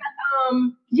way.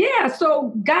 But,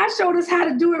 so God showed us how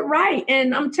to do it right.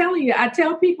 And I'm telling you, I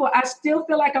tell people I still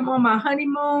feel like I'm on my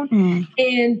honeymoon,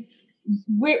 and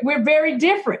we're very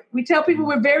different. We tell people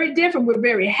we're very different. We're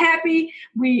very happy.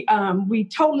 We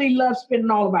totally love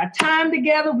spending all of our time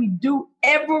together. We do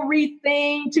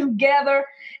everything together.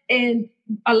 And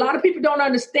a lot of people don't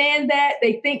understand that.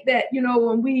 They think that,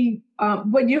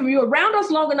 when you're around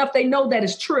us long enough, they know that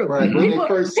it's true. Right. When they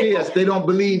first see us, they don't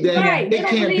believe that it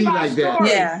can't be like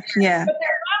that. Yeah. But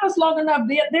they're around us long enough,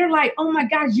 they're like, oh my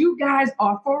gosh, you guys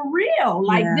are for real.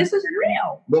 Like, this is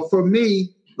real. But for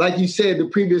me, like you said, the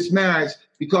previous marriage,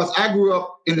 because I grew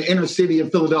up in the inner city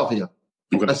of Philadelphia,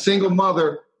 a single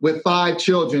mother with 5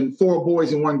 children, 4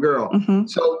 boys and 1 girl. Mm-hmm.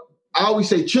 So I always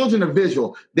say children are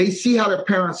visual. They see how their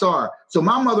parents are. So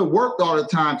my mother worked all the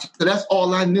time. So that's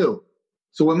all I knew.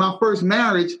 So in my first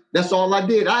marriage, that's all I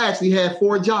did. I actually had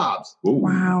 4 jobs. Ooh.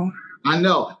 Wow. I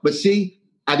know. But see,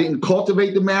 I didn't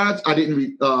cultivate the marriage. I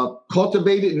didn't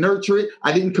cultivate it, nurture it.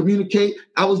 I didn't communicate.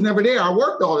 I was never there. I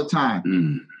worked all the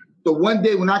time. So one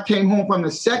day when I came home from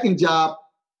the second job,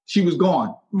 she was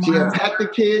gone. Wow. She had packed the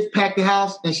kids, packed the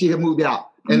house, and she had moved out.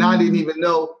 And I didn't even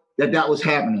know that was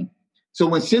happening. So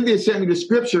when Cynthia sent me the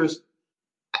scriptures,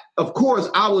 of course,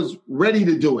 I was ready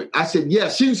to do it. I said,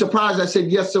 yes. She was surprised I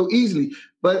said yes so easily.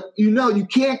 But, you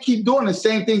can't keep doing the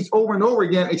same things over and over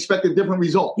again, expect a different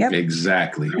result. Yep.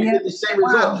 Exactly. You get the same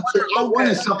result. So I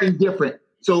wanted something different.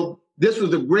 So this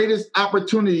was the greatest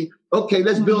opportunity Okay,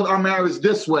 let's build our marriage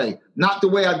this way, not the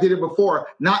way I did it before,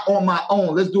 not on my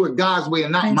own. Let's do it God's way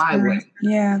and not my way.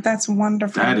 Yeah, that's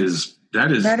wonderful. That is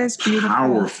beautiful.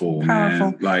 Powerful,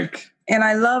 man. Like, and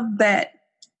I love that.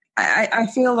 I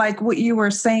feel like what you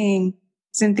were saying,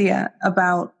 Cynthia,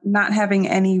 about not having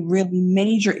any really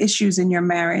major issues in your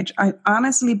marriage. I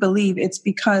honestly believe it's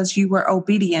because you were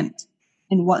obedient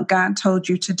in what God told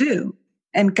you to do.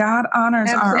 And God honors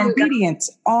our obedience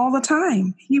all the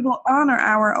time. He will honor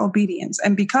our obedience.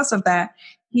 And because of that,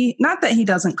 not that he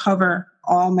doesn't cover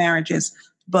all marriages,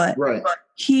 but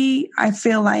he, I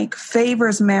feel like,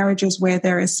 favors marriages where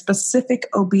there is specific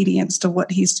obedience to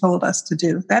what he's told us to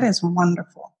do. That is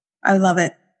wonderful. I love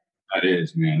it. That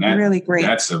is, man. Really great.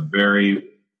 That's a very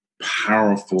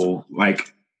powerful,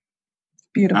 like,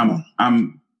 beautiful.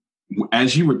 I'm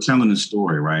as you were telling the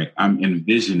story, right? I'm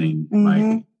envisioning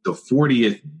like the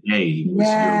 40th day was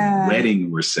your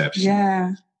wedding reception.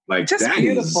 Yeah. Like, just that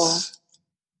beautiful. That's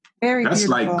beautiful.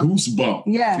 like goosebump.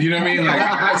 Yeah. You know what I mean? Like,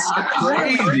 that's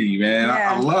crazy, man.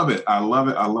 Yeah. I love it. I love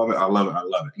it. I love it. I love it. I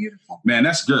love it. Beautiful. Man,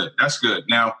 that's good. That's good.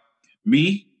 Now,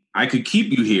 I could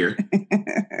keep you here.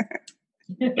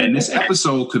 And this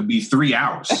episode could be 3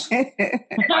 hours.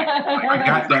 I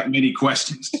got that many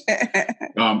questions.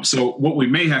 So what we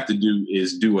may have to do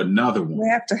is do another one. We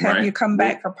have to have you come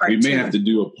back for part 2. We may have to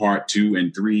do a part 2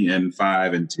 and 3 and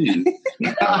 5 and 10. So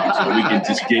we can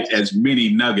just get as many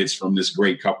nuggets from this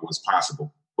great couple as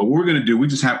possible. But what we're going to do, we're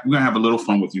going to have a little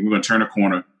fun with you. We're going to turn a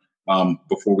corner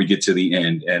before we get to the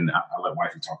end. And I'll let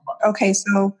Wifey talk about it. Okay,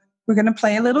 so we're going to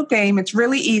play a little game. It's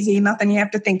really easy. Nothing you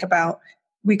have to think about.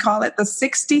 We call it the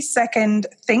 60-second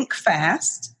Think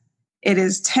Fast. It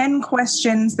is 10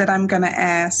 questions that I'm going to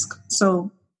ask.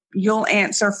 So you'll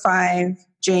answer 5,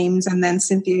 James, and then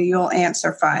Cynthia, you'll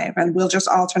answer 5. And we'll just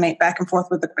alternate back and forth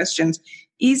with the questions.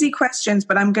 Easy questions,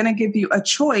 but I'm going to give you a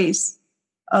choice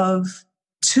of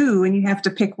 2, and you have to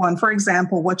pick one. For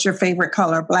example, what's your favorite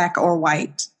color, black or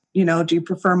white? You know, do you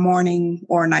prefer morning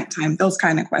or nighttime? Those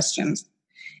kind of questions.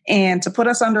 And to put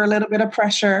us under a little bit of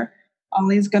pressure,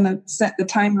 Ollie's going to set the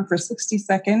timer for 60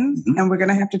 seconds, and we're going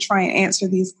to have to try and answer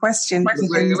these questions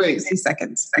within 60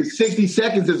 seconds. 60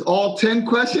 seconds is all 10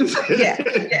 questions? Yeah.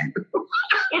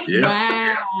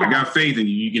 Wow. I got faith in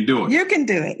you. You can do it. You can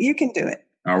do it.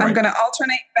 All right. I'm going to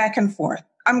alternate back and forth,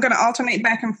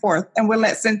 and we'll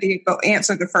let Cynthia go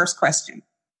answer the first question.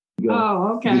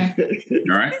 Oh, okay.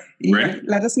 All right. Ready?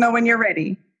 Let us know when you're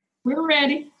ready. We're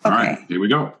ready. Okay. All right. Here we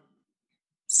go.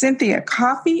 Cynthia,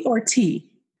 coffee or tea?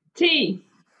 Tea.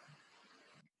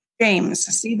 James,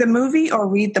 see the movie or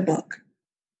read the book?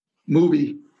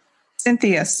 Movie.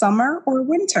 Cynthia, summer or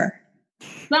winter?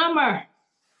 Summer.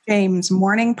 James,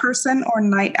 morning person or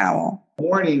night owl?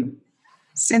 Morning.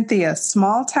 Cynthia,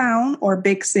 small town or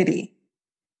big city?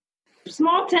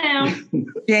 Small town.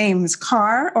 James,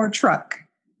 car or truck?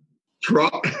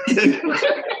 Truck.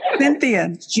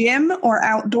 Cynthia, gym or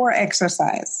outdoor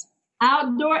exercise?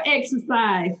 Outdoor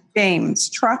exercise. James,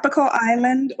 tropical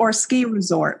island or ski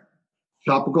resort?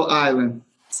 Tropical island.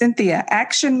 Cynthia,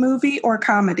 action movie or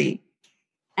comedy?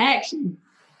 Action.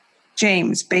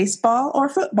 James, baseball or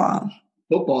football?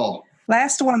 Football.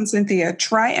 Last one, Cynthia,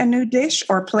 try a new dish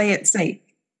or play it safe?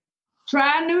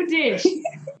 Try a new dish.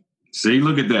 See,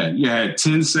 look at that. You had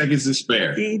 10 seconds to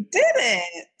spare. He did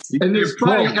it. And it's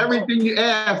funny, everything you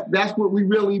asked, that's what we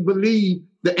really believe,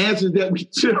 the answers that we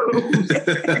chose.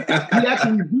 We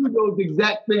actually do those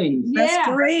exact things. That's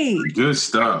great. Good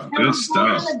stuff. We're in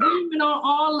agreement on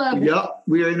all of it. Yep,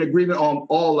 we are in agreement on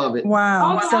all of it.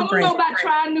 Wow. I don't know about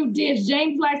trying a new dish.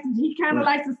 James he kind of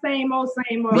likes the same old.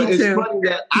 But it's funny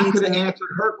that I could have answered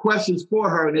her questions for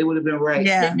her and they would have been right.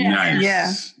 Yeah. Nice.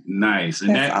 Yeah. Nice.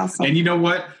 That's awesome. And you know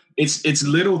what? It's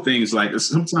little things like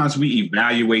sometimes we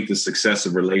evaluate the success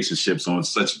of relationships on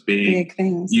such big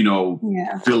things,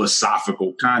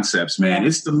 philosophical concepts, man. Yeah.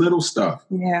 It's the little stuff.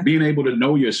 Yeah. Being able to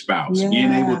know your spouse,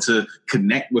 being able to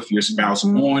connect with your spouse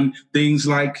on things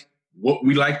like what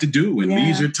we like to do and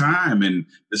leisure time and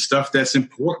the stuff that's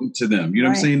important to them. You know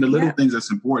what I'm saying? The little things that's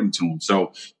important to them.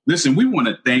 So listen, we want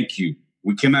to thank you.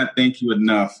 We cannot thank you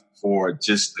enough for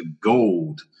just the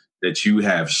gold that you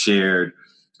have shared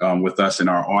with us and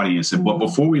our audience. But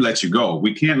before we let you go,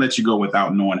 we can't let you go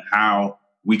without knowing how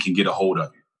we can get a hold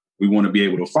of you. We want to be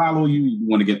able to follow you. We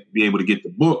want to be able to get the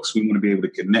books. We want to be able to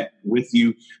connect with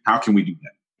you. How can we do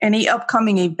that? Any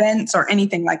upcoming events or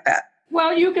anything like that?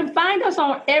 Well, you can find us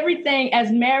on everything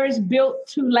as Marriage Built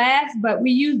to Last, but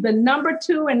we use the number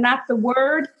 2 and not the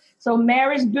word. So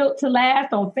Marriage Built to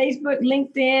Last on Facebook,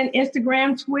 LinkedIn,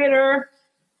 Instagram, Twitter,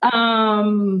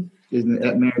 Isn't it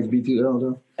at Marriage BTL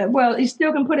though? Well, you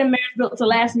still can put in Marriage Built to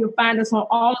Last, and you'll find us on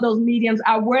all of those mediums.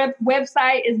 Our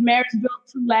website is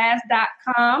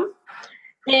marriagebuilttolast.com.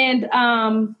 And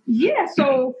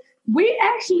so we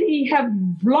actually have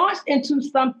launched into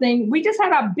something. We just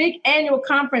had our big annual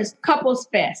conference, Couples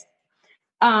Fest,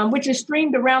 which is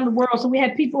streamed around the world. So we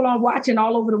had people on watching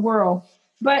all over the world.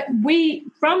 But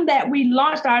from that, we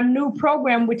launched our new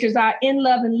program, which is our In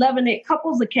Love and Loving It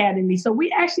Couples Academy. So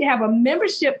we actually have a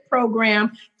membership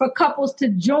program for couples to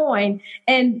join.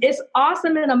 And it's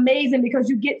awesome and amazing because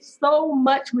you get so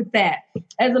much with that.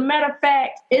 As a matter of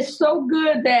fact, it's so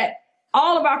good that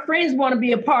all of our friends want to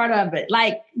be a part of it.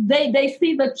 Like they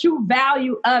see the true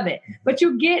value of it. But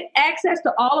you get access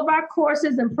to all of our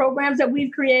courses and programs that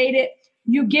we've created.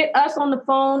 You get us on the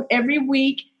phone every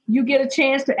week. You get a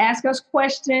chance to ask us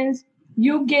questions.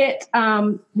 You get,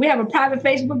 we have a private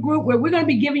Facebook group where we're going to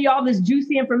be giving you all this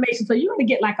juicy information. So you're going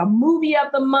to get like a movie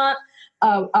of the month,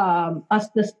 the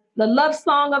love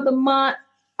song of the month,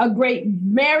 a great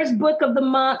marriage book of the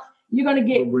month. You're going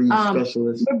to get,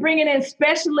 we're bringing in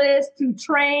specialists to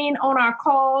train on our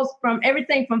calls from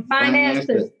everything from finance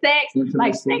to sex. Intimacy.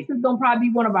 Like sex is going to probably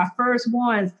be one of our first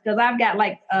ones because I've got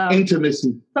like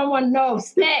intimacy. Someone knows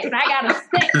sex. I got a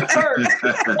sex first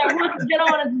that wants to get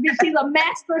on. She's a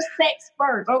master sex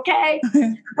first, okay?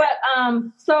 But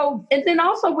and then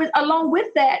also along with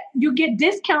that, you get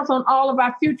discounts on all of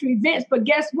our future events. But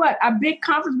guess what? Our big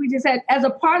conference we just had, as a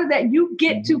part of that, you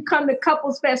get to come to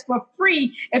Couples Fest for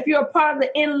free if you're a part of the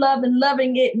In Love and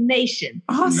Loving It Nation.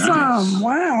 Awesome. Nice.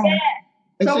 Wow. Yeah.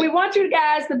 So we want you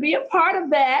guys to be a part of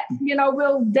that. You know,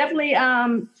 we'll definitely,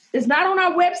 it's not on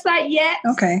our website yet.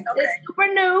 Okay. It's super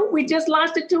new. We just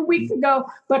launched it 2 weeks ago,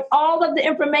 but all of the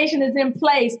information is in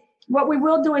place. What we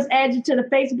will do is add you to the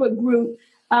Facebook group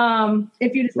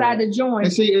if you decide to join.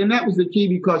 And that was the key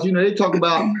because, you know, they talk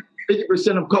about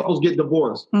 50% of couples get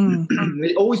divorced.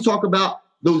 They always talk about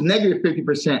those negative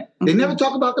 50%. They never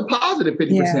talk about the positive 50%.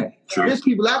 Yeah. There's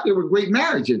people out there with great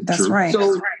marriages. That's right.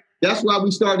 So that's why we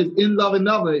started In Love and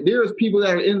Loving It. There's people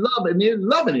that are in love and they're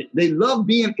loving it. They love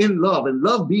being in love and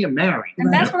love being married.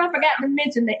 And that's what I forgot to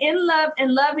mention. The In Love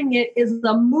and Loving It is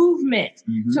a movement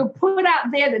to put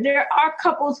out there that there are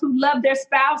couples who love their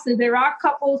spouses. There are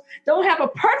couples don't have a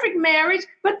perfect marriage,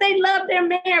 but they love their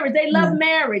marriage. They love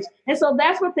marriage. And so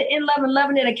that's what the In Love and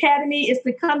Loving It Academy is,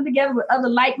 to come together with other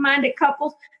like-minded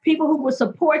couples, people who will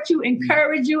support you,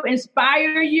 encourage you,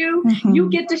 inspire you. You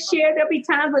get to share. There'll be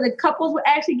times where the couples will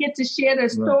actually get to share their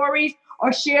stories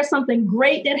or share something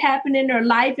great that happened in their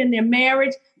life, in their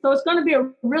marriage. So it's going to be a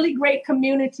really great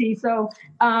community. So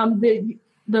the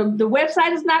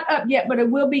website is not up yet, but it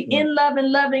will be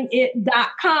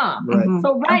inloveandlovingit.com.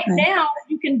 So now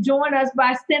you can join us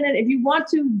by sending, if you want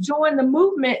to join the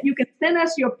movement, you can send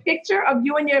us your picture of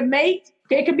you and your mate.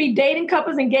 It could be dating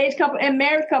couples, engaged couples, and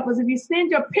married couples. If you send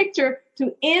your picture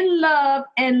to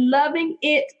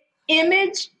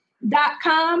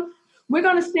inloveandlovingitImage.com, we're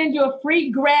going to send you a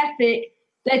free graphic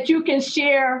that you can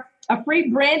share, a free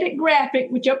branded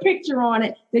graphic with your picture on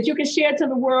it that you can share to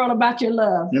the world about your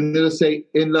love. And it'll say,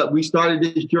 in love, we started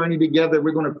this journey together.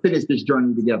 We're going to finish this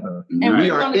journey together. And we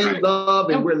are in love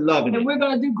and we're loving it. And we're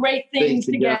going to do great things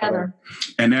together.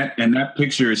 And that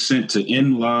picture is sent to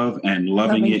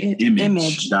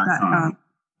inloveandlovingitImage.com.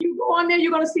 You go on there,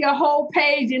 you're going to see a whole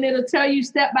page and it'll tell you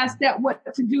step by step what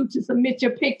to do to submit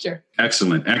your picture.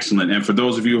 Excellent. And for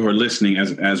those of you who are listening,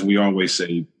 as we always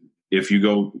say, if you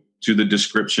go to the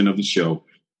description of the show,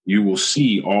 you will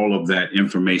see all of that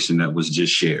information that was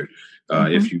just shared.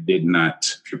 If your pen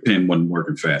wasn't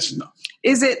working fast enough.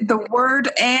 Is it the word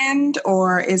 "and"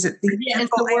 or is it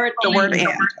the word "and"?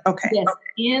 Okay. Yes.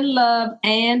 In Love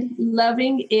and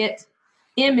Loving It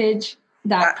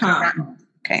Image.com.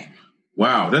 Okay.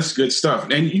 Wow, that's good stuff.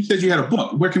 And you said you had a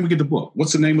book. Where can we get the book?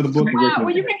 What's the name of the book? Well,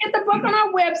 you can get the book on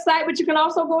our website, but you can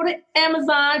also go to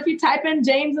Amazon. If you type in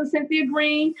James and Cynthia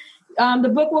Green,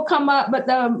 the book will come up. But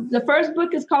the first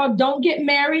book is called Don't Get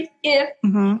Married If.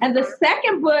 And the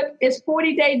second book is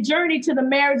 40-Day Journey to the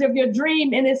Marriage of Your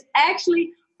Dream. And it's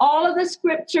actually all of the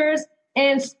scriptures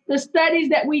and the studies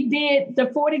that we did the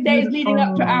 40 days leading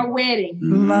up to our wedding.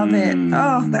 Love it.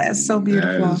 Oh, that is so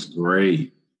beautiful.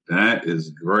 That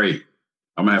is great.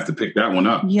 I'm going to have to pick that one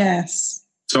up. Yes.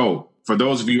 So for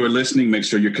those of you who are listening, make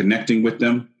sure you're connecting with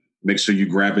them. Make sure you're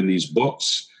grabbing these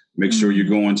books. Make sure you're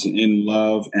going to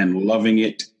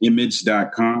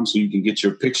inloveandlovingitImage.com so you can get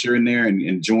your picture in there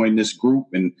and join this group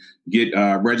and get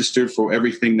registered for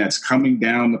everything that's coming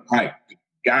down the pipe.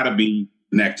 Gotta be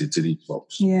connected to these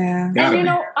folks. Yeah. Gotta And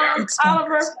be.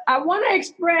 Oliver, I want to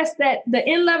express that the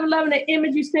N1111, the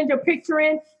image you send your picture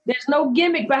in, there's no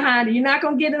gimmick behind it. You're not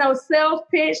going to get no sales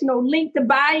pitch, no link to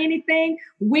buy anything.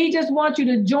 We just want you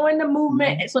to join the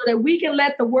movement so that we can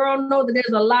let the world know that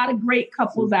there's a lot of great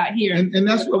couples out here. And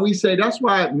that's what we say. That's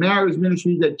why marriage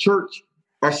ministries at church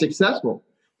are successful,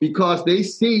 because they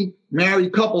see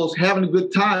married couples having a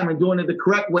good time and doing it the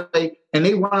correct way, and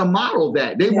they want to model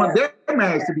that. They want their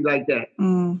marriage to be like that.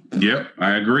 Yep,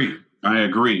 I agree.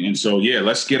 And so,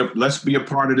 let's be a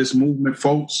part of this movement,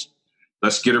 folks.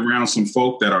 Let's get around some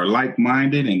folk that are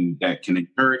like-minded and that can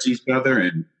encourage each other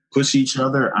and push each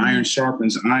other. Iron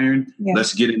sharpens iron. Yeah.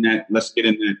 Let's get in that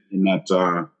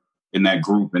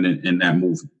group and in that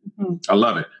movement. I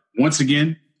love it. Once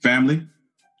again, family,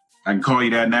 I can call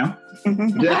you that now.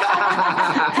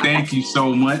 Thank you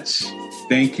so much.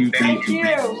 Thank you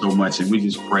so much. And we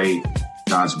just pray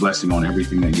God's blessing on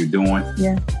everything that you're doing.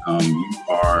 Yeah. You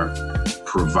are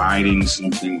providing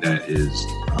something that is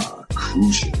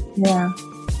crucial. Yeah.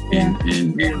 In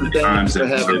the times that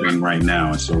we're living right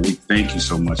now. And so we thank you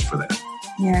so much for that.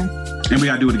 Yeah. And we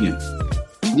got to do it again.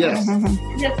 Yes.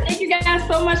 Yes, thank you guys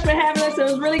so much for having us. It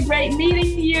was really great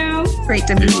meeting you. Great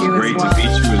to meet you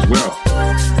as well.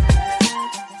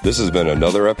 This has been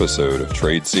another episode of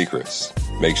Trade Secrets.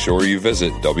 Make sure you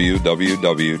visit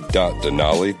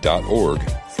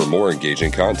www.denali.org for more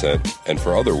engaging content and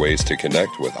for other ways to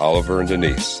connect with Oliver and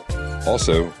Denise.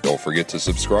 Also, don't forget to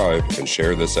subscribe and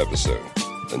share this episode.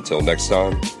 Until next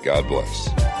time, God bless.